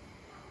phone?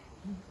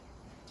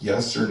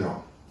 Yes or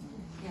no?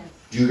 Yes.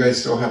 Do you guys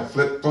still have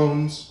flip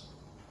phones?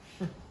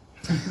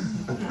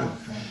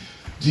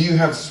 Do you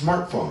have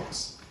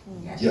smartphones?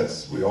 Yes.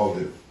 Yes, we all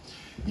do.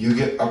 You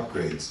get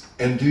upgrades.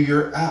 And do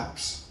your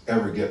apps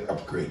ever get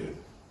upgraded?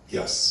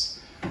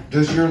 Yes.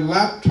 Does your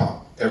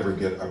laptop ever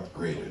get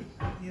upgraded?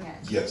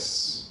 Yes.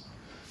 Yes.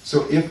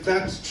 So if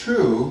that's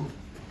true,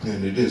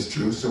 and it is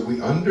true, so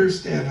we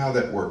understand how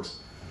that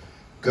works.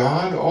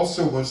 God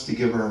also wants to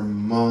give our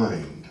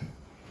mind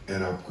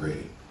an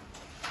upgrade.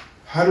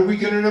 How do we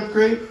get an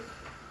upgrade?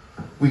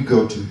 We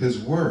go to His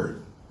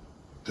Word,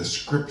 the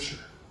Scripture,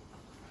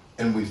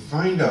 and we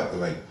find out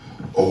like,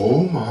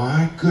 oh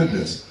my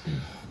goodness,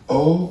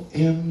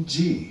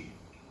 OMG.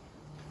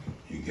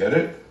 You get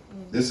it?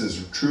 This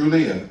is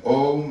truly an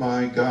oh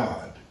my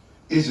God.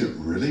 Is it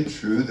really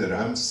true that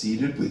I'm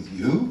seated with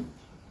you?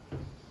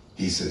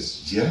 He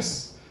says,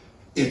 yes,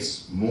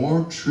 it's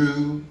more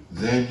true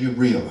than you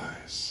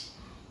realize.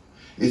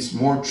 It's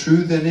more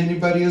true than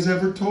anybody has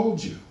ever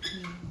told you.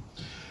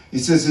 He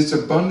says it's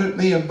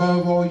abundantly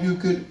above all you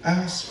could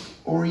ask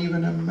or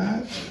even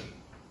imagine.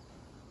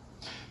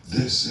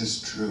 This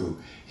is true.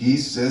 He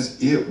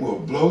says it will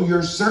blow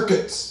your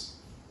circuits.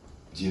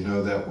 Do you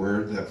know that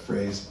word, that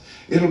phrase?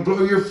 It'll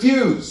blow your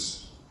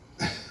fuse.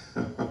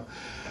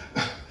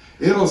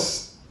 It'll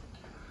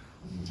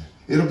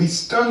be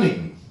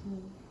stunning.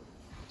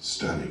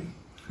 Stunning.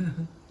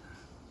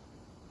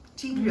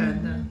 惊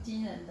人的，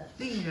惊人的。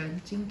令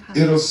人惊叹。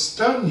 It'll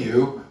stun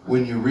you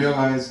when you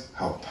realize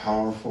how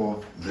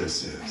powerful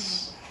this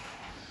is.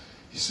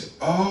 You say,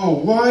 oh,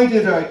 why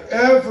did I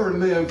ever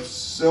live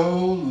so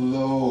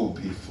low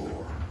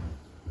before?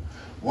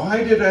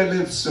 Why did I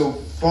live so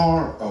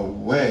far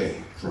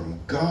away from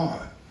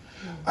God?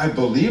 I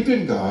believed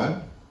in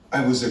God.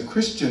 I was a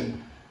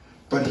Christian,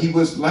 but He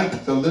was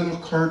like the little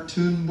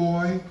cartoon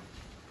boy.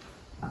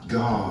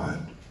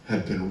 God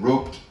had been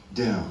roped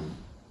down.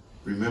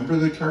 Remember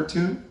the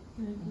cartoon?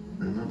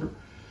 Mm-hmm. Remember?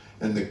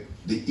 And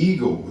the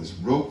eagle was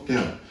roped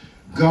down.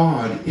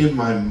 God, in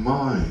my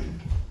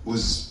mind,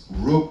 was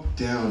roped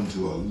down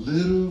to a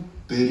little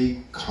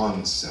bitty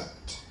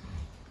concept.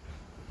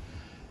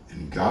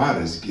 And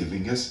God is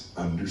giving us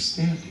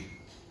understanding.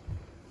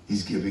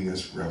 He's giving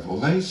us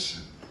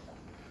revelation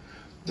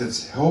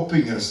that's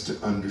helping us to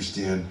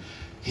understand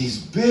He's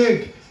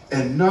big,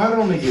 and not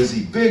only is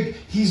He big,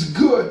 He's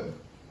good.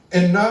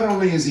 And not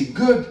only is He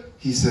good,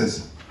 He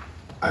says,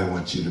 I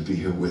want you to be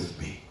here with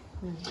me,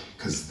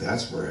 because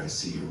that's where I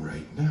see you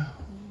right now.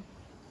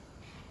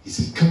 He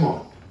says, come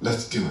on,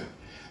 let's do it.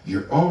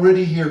 You're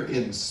already here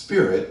in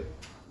spirit.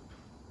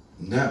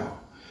 Now,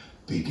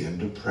 begin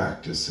to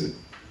practice it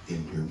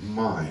in your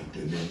mind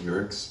and in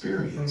your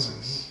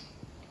experiences.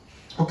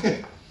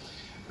 Okay,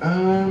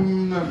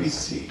 let me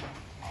see.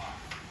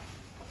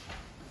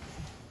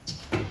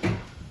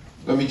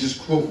 Let me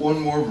just quote one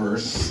more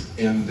verse,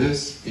 and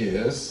this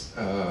is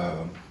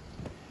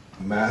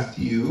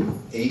Matthew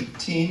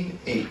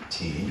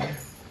 18:18.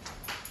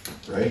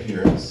 Right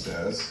here it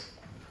says,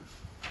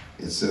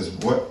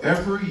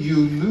 whatever you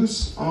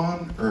loose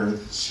on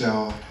earth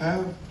shall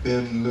have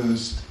been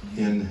loosed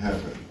in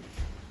heaven.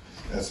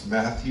 That's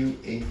Matthew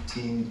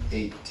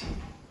 18:18.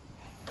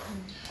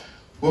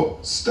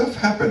 Well, stuff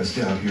happens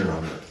down here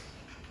on earth.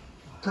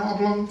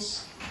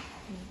 Problems,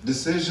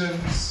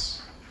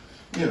 decisions,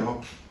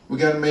 we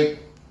got to make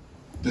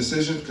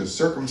decisions because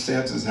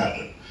circumstances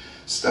happen.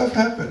 Stuff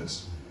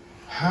happens.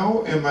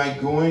 How am I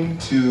going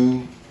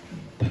to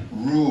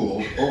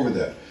rule over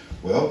that?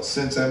 Well,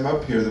 since I'm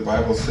up here, the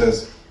Bible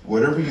says,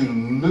 whatever you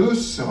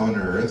loose on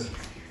earth,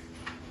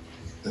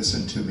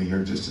 listen to me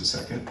here just a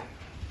second.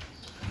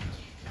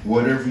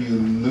 Whatever you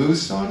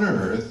loose on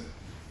earth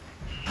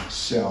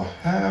shall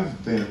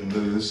have been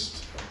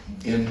loosed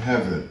in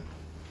heaven.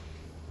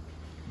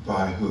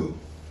 By who?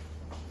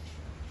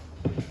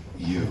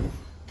 You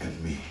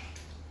and me.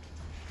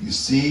 You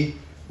see,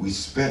 We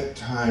spent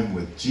time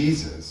with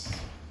Jesus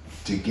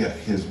to get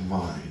his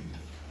mind.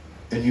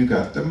 And you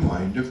got the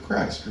mind of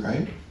Christ,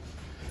 right?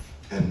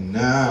 And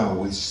now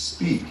we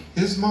speak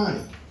his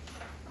mind.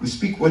 We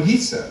speak what he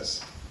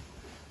says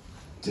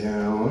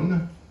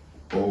down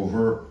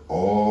over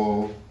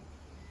all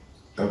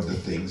of the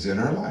things in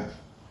our life.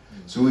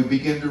 So we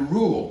begin to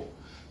rule.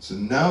 So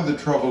now the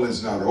trouble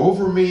is not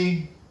over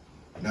me.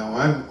 Now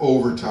I'm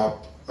over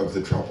top of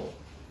the trouble.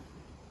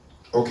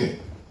 Okay.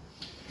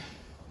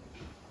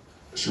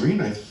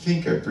 Sharyn, I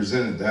think I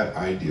presented that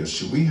idea.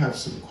 Should we have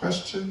some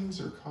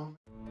questions or comments?